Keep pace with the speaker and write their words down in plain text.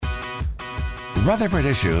Rutherford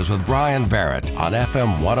Issues with Bryan Barrett on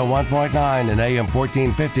FM 101.9 and AM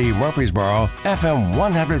 1450 Murfreesboro, FM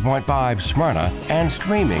 100.5 Smyrna, and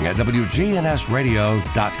streaming at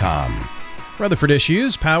WGNSradio.com. Rutherford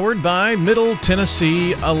Issues powered by Middle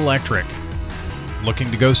Tennessee Electric. Looking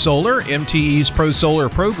to go solar? MTE's Pro Solar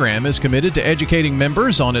program is committed to educating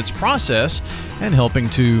members on its process and helping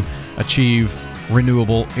to achieve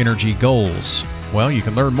renewable energy goals. Well, you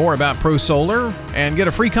can learn more about Pro Solar and get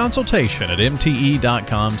a free consultation at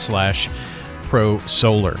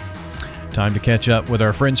mte.com/prosolar. Time to catch up with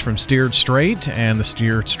our friends from Streered Straight and the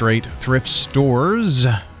Streered Straight Thrift Stores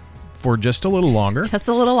for just a little longer. Just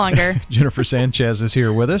a little longer. Jennifer Sanchez is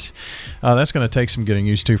here with us. That's going to take some getting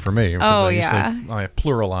used to for me. Oh, I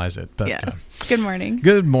pluralize it. But, yes. Good morning.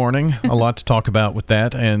 Good morning. A lot to talk about with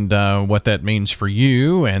that and what that means for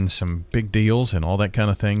you and some big deals and all that kind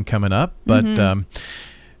of thing coming up. But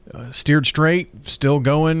Steered Straight, still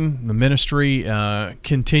going, the ministry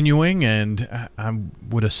continuing, and I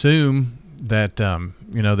would assume that,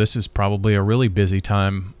 this is probably a really busy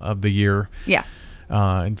time of the year. Yes.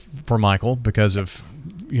 For Michael because of,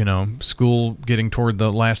 school getting toward the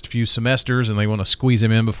last few semesters and they want to squeeze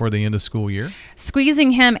him in before the end of school year.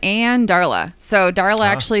 Squeezing him and Darla. So Darla,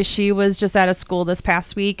 actually, she was just out of school this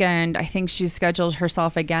past week, and I think she's scheduled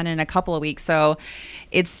herself again in a couple of weeks. So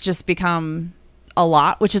it's just become a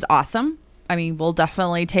lot, which is awesome. I mean, we'll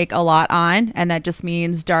definitely take a lot on, and that just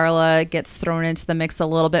means Darla gets thrown into the mix a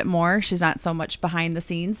little bit more. She's not so much behind the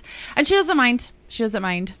scenes, and she doesn't mind.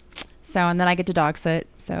 So, and then I get to dog sit.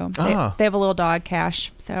 So they have a little dog,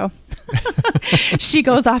 Cash. So she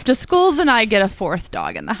goes off to schools and I get a fourth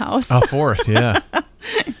dog in the house. A fourth, yeah.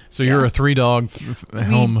 So you're a 3-dog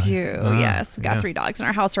home. We do, yes. We got 3 dogs in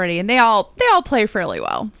our house already, and they all play fairly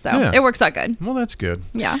well. So it works out good. Well, that's good.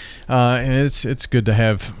 Yeah. And it's good to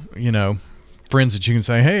have, friends that you can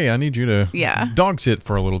say, hey, I need you to dog sit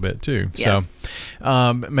for a little bit too. Yes.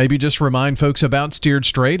 So maybe just remind folks about Steered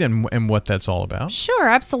Straight and what that's all about. Sure,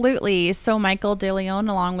 absolutely. So Michael DeLeon,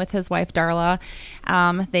 along with his wife Darla,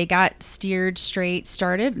 they got Steered Straight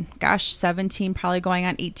started, 17, probably going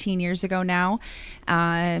on 18 years ago now.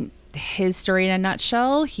 His story in a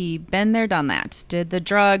nutshell, he been there, done that. Did the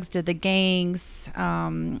drugs, did the gangs.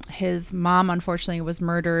 His mom, unfortunately, was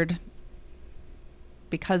murdered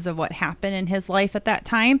because of what happened in his life at that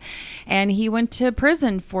time, and he went to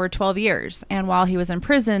prison for 12 years. And while he was in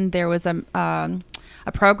prison, there was a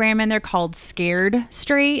program in there called Scared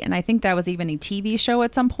Straight, and I think that was even a TV show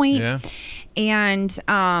at some point. Yeah.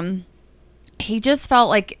 And he just felt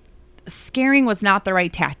like scaring was not the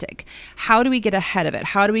right tactic. How do we get ahead of it?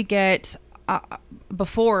 How do we get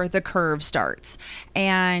before the curve starts?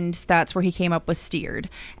 And that's where he came up with Steered,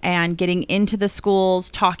 and getting into the schools,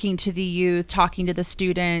 talking to the youth, talking to the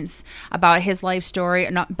students about his life story,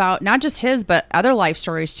 not just his, but other life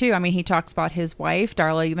stories too. I mean, he talks about his wife.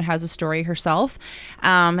 Darla even has a story herself,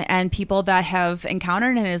 and people that have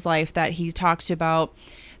encountered in his life that he talks about,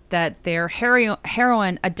 that their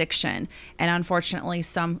heroin addiction, and unfortunately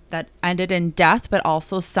some that ended in death, but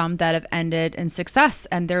also some that have ended in success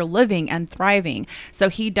and they're living and thriving. So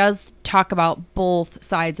he does talk about both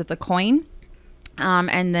sides of the coin.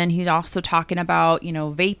 And then he's also talking about,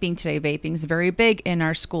 vaping today. Vaping is very big in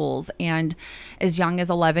our schools, and as young as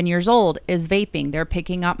 11 years old is vaping. They're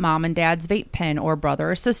picking up mom and dad's vape pen or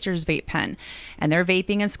brother or sister's vape pen, and they're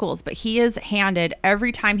vaping in schools. But he is handed,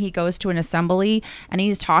 every time he goes to an assembly and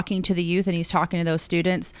he's talking to the youth and he's talking to those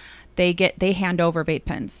students, they hand over vape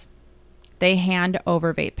pens. They hand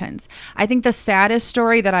over vape pens. I think the saddest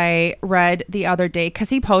story that I read the other day, because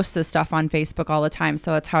he posts this stuff on Facebook all the time,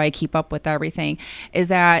 so that's how I keep up with everything, is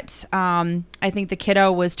that I think the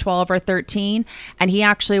kiddo was 12 or 13, and he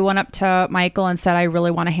actually went up to Michael and said, I really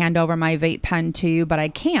want to hand over my vape pen to you, but I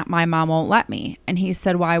can't. My mom won't let me. And he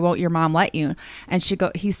said, why won't your mom let you? And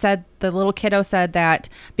he said, the little kiddo said that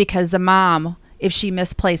because the mom, if she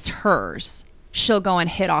misplaced hers, she'll go and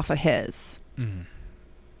hit off of his. Mm.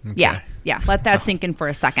 Okay. Yeah. Let that sink in for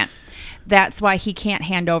a second. That's why he can't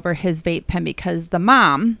hand over his vape pen, because the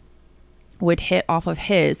mom would hit off of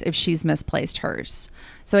his if she's misplaced hers.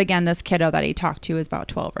 So again, this kiddo that he talked to is about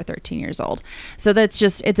 12 or 13 years old. So it's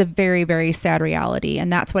a very, very sad reality.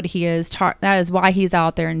 And that's what he is. That is why he's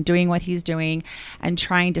out there and doing what he's doing and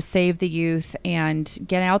trying to save the youth and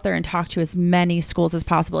get out there and talk to as many schools as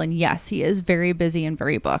possible. And yes, he is very busy and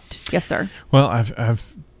very booked. Yes, sir. Well,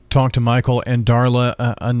 I've talked to Michael and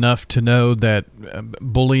Darla enough to know that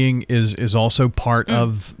bullying is also part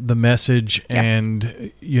of the message. Yes.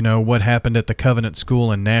 And what happened at the Covenant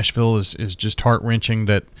School in Nashville is just heart-wrenching,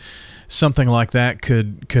 that something like that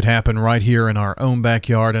could happen right here in our own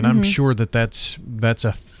backyard, and I'm sure that's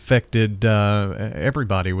affected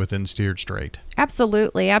everybody within Steered Straight.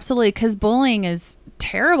 Absolutely, because bullying is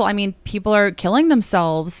terrible. I mean, people are killing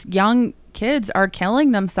themselves. Young kids are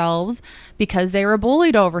killing themselves because they were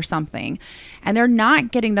bullied over something, and they're not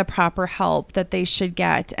getting the proper help that they should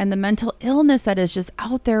get. And the mental illness that is just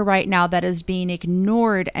out there right now that is being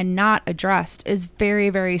ignored and not addressed is very,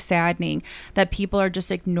 very saddening, that people are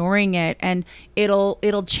just ignoring it and it'll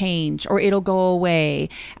change or it'll go away.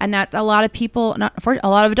 And that a lot of people, a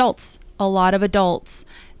lot of adults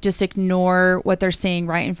just ignore what they're seeing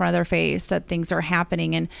right in front of their face, that things are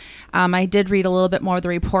happening. And I did read a little bit more of the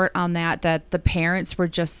report on that the parents were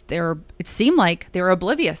it seemed like they were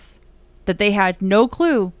oblivious, that they had no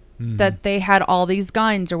clue that they had all these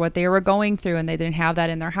guns or what they were going through, and they didn't have that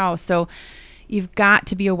in their house. So you've got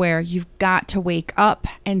to be aware. You've got to wake up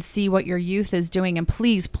and see what your youth is doing. And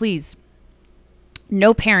please, please,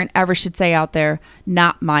 no parent ever should say out there,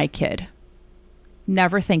 not my kid.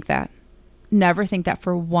 Never think that. Never think that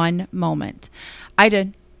for one moment. I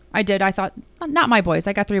did. I thought, not my boys.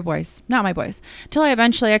 I got 3 boys. Not my boys. Till I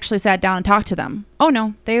eventually actually sat down and talked to them. Oh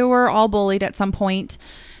no, they were all bullied at some point.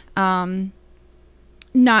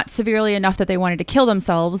 Not severely enough that they wanted to kill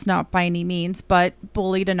themselves, not by any means, but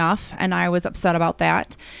bullied enough. And I was upset about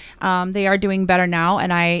that. They are doing better now,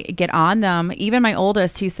 and I get on them. Even my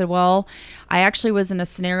oldest, he said, well, I actually was in a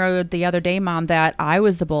scenario the other day, Mom, that I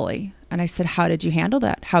was the bully. And I said, how did you handle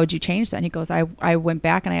that? How did you change that? And he goes, I went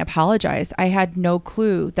back and I apologized. I had no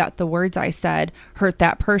clue that the words I said hurt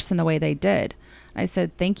that person the way they did. I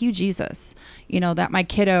said, thank you, Jesus. That my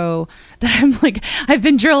kiddo, that I'm like, I've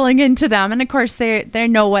been drilling into them. And of course they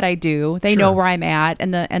know what I do. They know where I'm at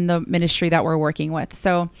and the ministry that we're working with.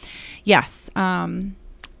 So yes,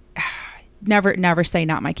 never say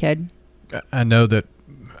not my kid. I know that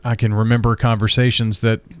I can remember conversations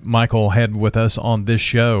that Michael had with us on this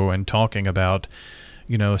show and talking about,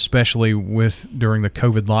 especially during the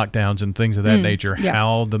COVID lockdowns and things of that nature,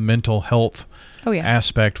 how the mental health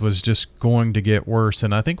aspect was just going to get worse.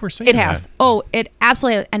 And I think we're seeing it has. that. Oh, it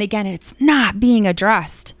absolutely. And again, it's not being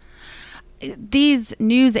addressed. These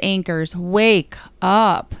news anchors, wake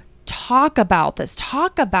up. Talk about this.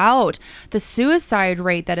 Talk about the suicide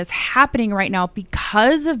rate that is happening right now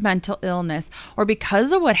because of mental illness or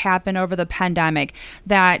because of what happened over the pandemic,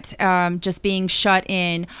 that just being shut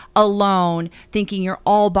in alone, thinking you're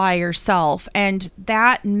all by yourself. And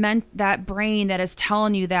that brain that is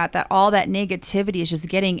telling you that all that negativity is just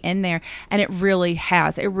getting in there. And it really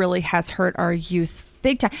has hurt our youth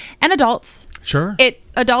big time, and adults. Sure.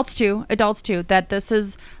 Adults too, that this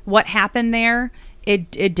is what happened there.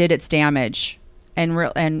 It did its damage,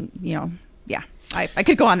 and yeah. I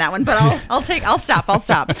could go on that one, but I'll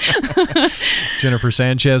stop. Jennifer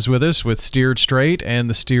Sanchez with us with Steered Straight and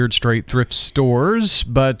the Steered Straight Thrift Stores.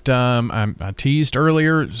 But I teased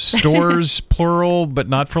earlier, stores plural, but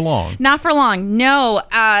not for long. Not for long. No.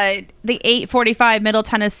 The 845 Middle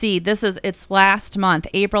Tennessee. This is its last month.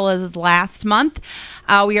 April is last month.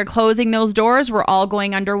 We are closing those doors. We're all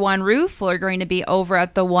going under one roof. We're going to be over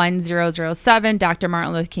at the 1007 Dr.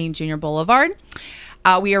 Martin Luther King Jr. Boulevard.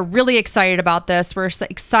 We are really excited about this. We're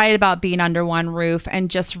excited about being under one roof and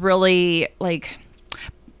just really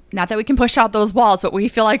not that we can push out those walls, but we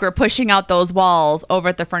feel like we're pushing out those walls over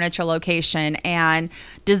at the furniture location and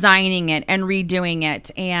designing it and redoing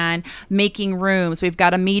it and making rooms. We've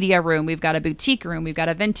got a media room. We've got a boutique room. We've got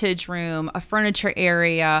a vintage room, a furniture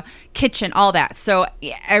area, kitchen, all that. So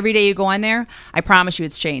every day you go in there, I promise you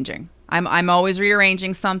it's changing. I'm always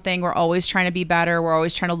rearranging something. We're always trying to be better. We're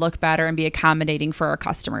always trying to look better and be accommodating for our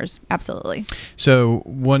customers. Absolutely. So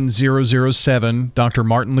 1007 Dr.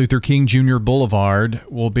 Martin Luther King Jr. Boulevard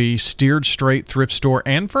will be Steered Straight Thrift Store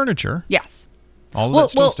and Furniture. Yes. All of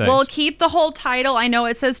that still stays. We'll keep the whole title. I know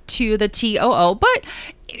it says to the TOO, but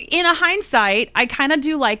in a hindsight, I kind of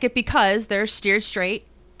do like it because there's Steered Straight,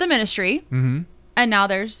 the ministry, and now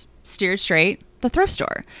there's Steered Straight, the thrift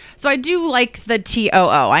store. So I do like the TOO.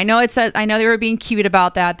 I know they were being cute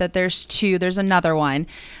about that there's there's another one.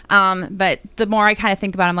 But the more I kind of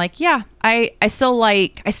think about it, I'm like, yeah, I still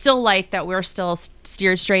like that we're still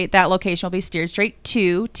Steered Straight. That location will be Steered Straight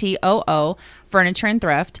to TOO, Furniture and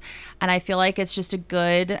Thrift. And I feel like it's just a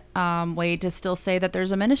good way to still say that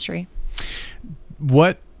there's a ministry.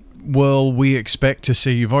 What will we expect to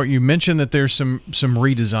see? You mentioned that there's some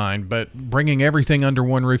redesign, but bringing everything under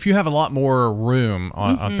one roof, you have a lot more room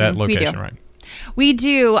on that location, right? We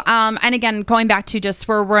do. And again, going back to just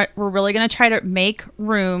we're really going to try to make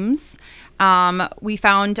rooms. We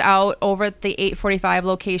found out over at the 845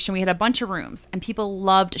 location, we had a bunch of rooms and people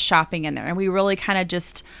loved shopping in there. And we really kind of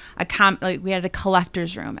just, we had a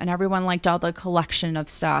collector's room and everyone liked all the collection of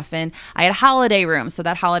stuff. And I had a holiday room. So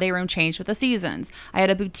that holiday room changed with the seasons. I had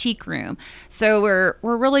a boutique room. So we're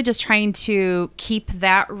really just trying to keep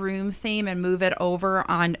that room theme and move it over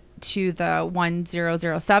on to the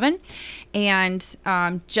 1007 and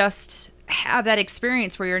just have that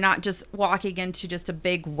experience where you're not just walking into just a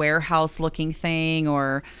big warehouse looking thing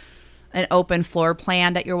or an open floor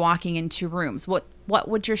plan, that you're walking into rooms. What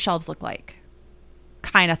would your shelves look like?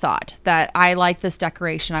 Kind of thought that I like this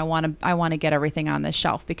decoration. I want to get everything on this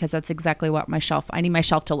shelf because that's exactly what I need my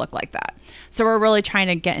shelf to look like that. So we're really trying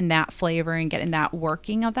to get in that flavor and get in that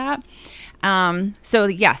working of that. So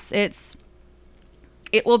yes,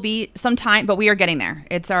 it will be some time, but we are getting there.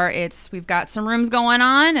 We've got some rooms going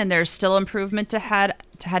on and there's still improvement to head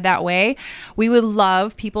that way. We would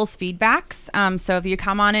love people's feedbacks. So if you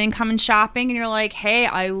come in shopping and you're like, hey,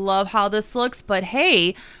 I love how this looks, but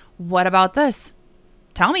hey, what about this?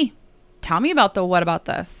 Tell me about what about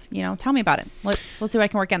this? Tell me about it. Let's see what I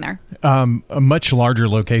can work in there. A much larger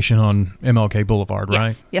location on MLK Boulevard,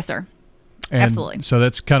 right? Yes, sir. And absolutely. So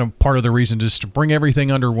that's kind of part of the reason, just to bring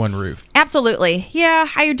everything under one roof. Absolutely. Yeah.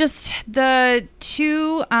 The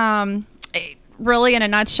two, really in a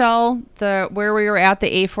nutshell, where we were at the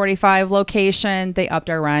 845 location, they upped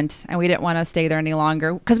our rent and we didn't want to stay there any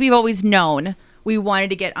longer because we've always known we wanted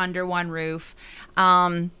to get under one roof.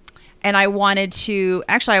 And I wanted to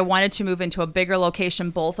move into a bigger location,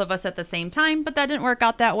 both of us at the same time, but that didn't work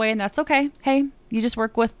out that way. And that's okay. Hey, you just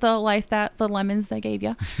work with the lemons they gave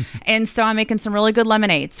you. And so I'm making some really good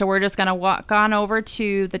lemonade. So we're just going to walk on over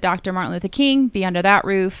to the Dr. Martin Luther King, be under that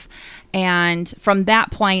roof. And from that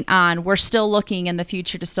point on, we're still looking in the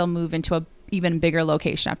future to still move into a even bigger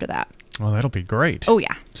location after that. Well, that'll be great. Oh,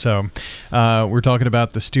 yeah. So we're talking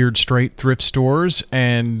about the Streered Straight Thrift Stores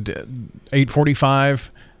and 845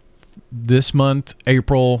 this month,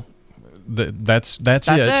 April. That's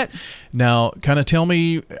it. Now, kind of tell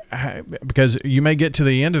me, because you may get to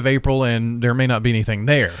the end of April and there may not be anything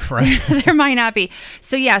there, right? There might not be.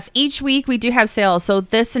 So yes, each week we do have sales. So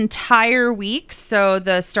this entire week, so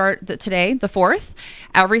today, the 4th,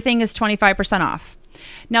 everything is 25% off.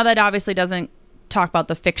 Now that obviously doesn't talk about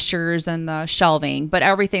the fixtures and the shelving, but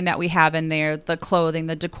everything that we have in there, the clothing,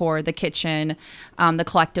 the decor, the kitchen, the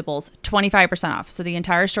collectibles, 25% off. So the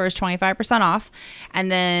entire store is 25% off.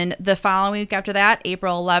 And then the following week after that,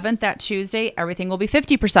 April 11th, that Tuesday, everything will be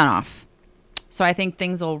 50% off. So I think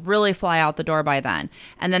things will really fly out the door by then.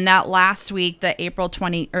 And then that last week, the April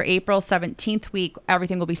 17th week,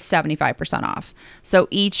 everything will be 75% off. So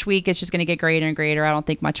each week it's just going to get greater and greater. I don't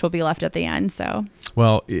think much will be left at the end. So,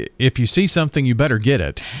 well, if you see something, you better get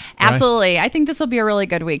it. Absolutely. Right? I think this will be a really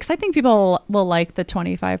good week because I think people will like the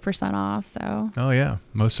 25% off. So. Oh yeah,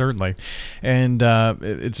 most certainly. And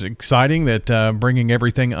it's exciting that bringing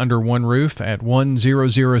everything under one roof at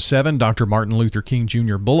 1007 Dr. Martin Luther King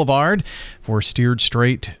Jr. Boulevard for Steered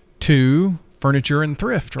Straight to Furniture and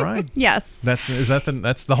Thrift, right? Yes. That's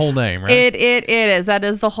the whole name, right? It is. That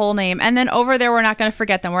is the whole name. And then over there, we're not going to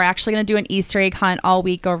forget them. We're actually going to do an Easter egg hunt all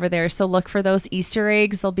week over there. So look for those Easter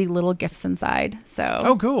eggs. There'll be little gifts inside. So.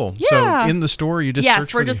 Oh, cool. Yeah. So in the store, you just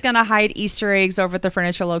yes, we're just going to hide Easter eggs over at the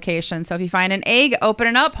furniture location. So if you find an egg, open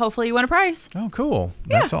it up. Hopefully you win a prize. Oh, cool.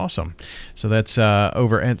 That's awesome. So that's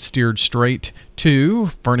over at Steered Straight to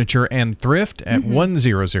Furniture and Thrift at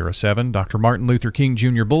 1007 Dr. Martin Luther King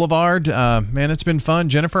Jr. Boulevard. Man, it's been fun.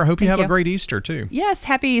 Jennifer, I hope you have a great Easter, too. Yes,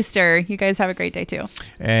 happy Easter. You guys have a great day, too.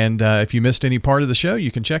 And if you missed any part of the show,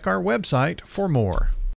 you can check our website for more.